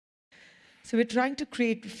So we're trying to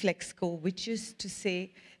create FlexCo, which is to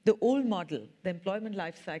say the old model, the employment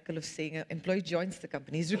life cycle of saying an employee joins the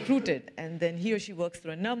company, is recruited, and then he or she works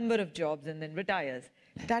through a number of jobs and then retires.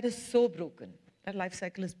 That is so broken. That life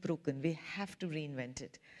cycle is broken. We have to reinvent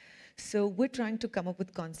it. So we're trying to come up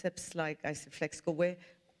with concepts like, I said, FlexCo, where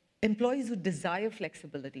employees who desire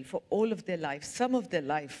flexibility for all of their life, some of their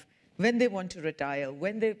life, when they want to retire,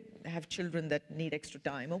 when they have children that need extra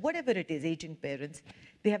time, or whatever it is, aging parents,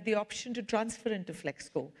 they have the option to transfer into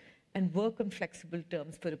FlexCo and work on flexible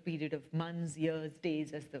terms for a period of months, years,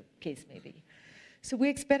 days, as the case may be. So we're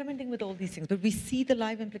experimenting with all these things, but we see the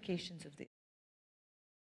live implications of this.